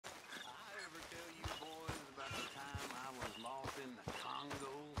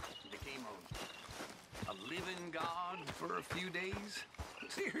living God for a few days?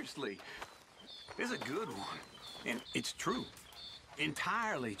 Seriously, it's a good one. And it's true.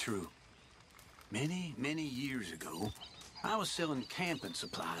 Entirely true. Many, many years ago, I was selling camping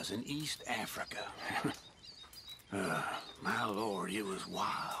supplies in East Africa. My lord, it was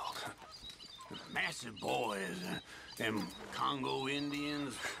wild. Massive boys, them Congo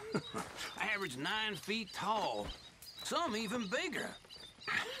Indians, average 9 feet tall, some even bigger.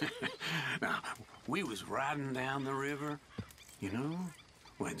 Now, we was riding down the river, you know,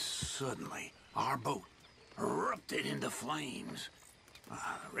 when suddenly our boat erupted into flames. The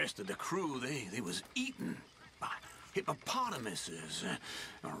rest of the crew, they was eaten by hippopotamuses,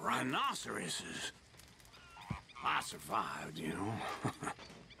 rhinoceroses. I survived, you know.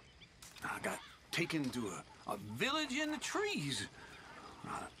 I got taken to a village in the trees.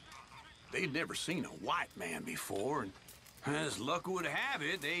 They'd never seen a white man before, and as luck would have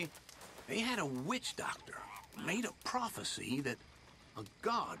it, they had a witch doctor made a prophecy that a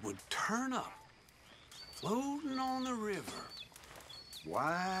god would turn up, floating on the river,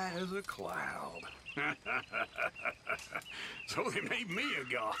 white as a cloud. So they made me a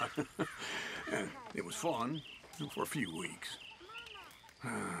god. And it was fun for a few weeks.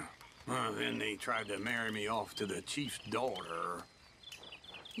 Then they tried to marry me off to the chief's daughter.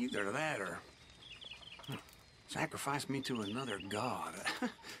 Either that or sacrifice me to another god.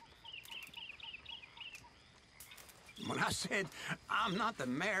 When I said I'm not the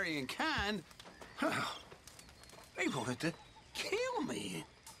marrying kind, they wanted to kill me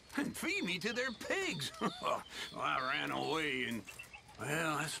and feed me to their pigs. Well, I ran away and,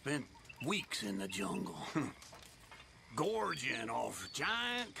 well, I spent weeks in the jungle. Gorging off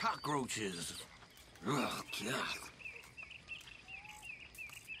giant cockroaches. Oh, God.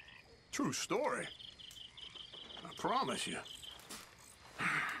 True story. I promise you.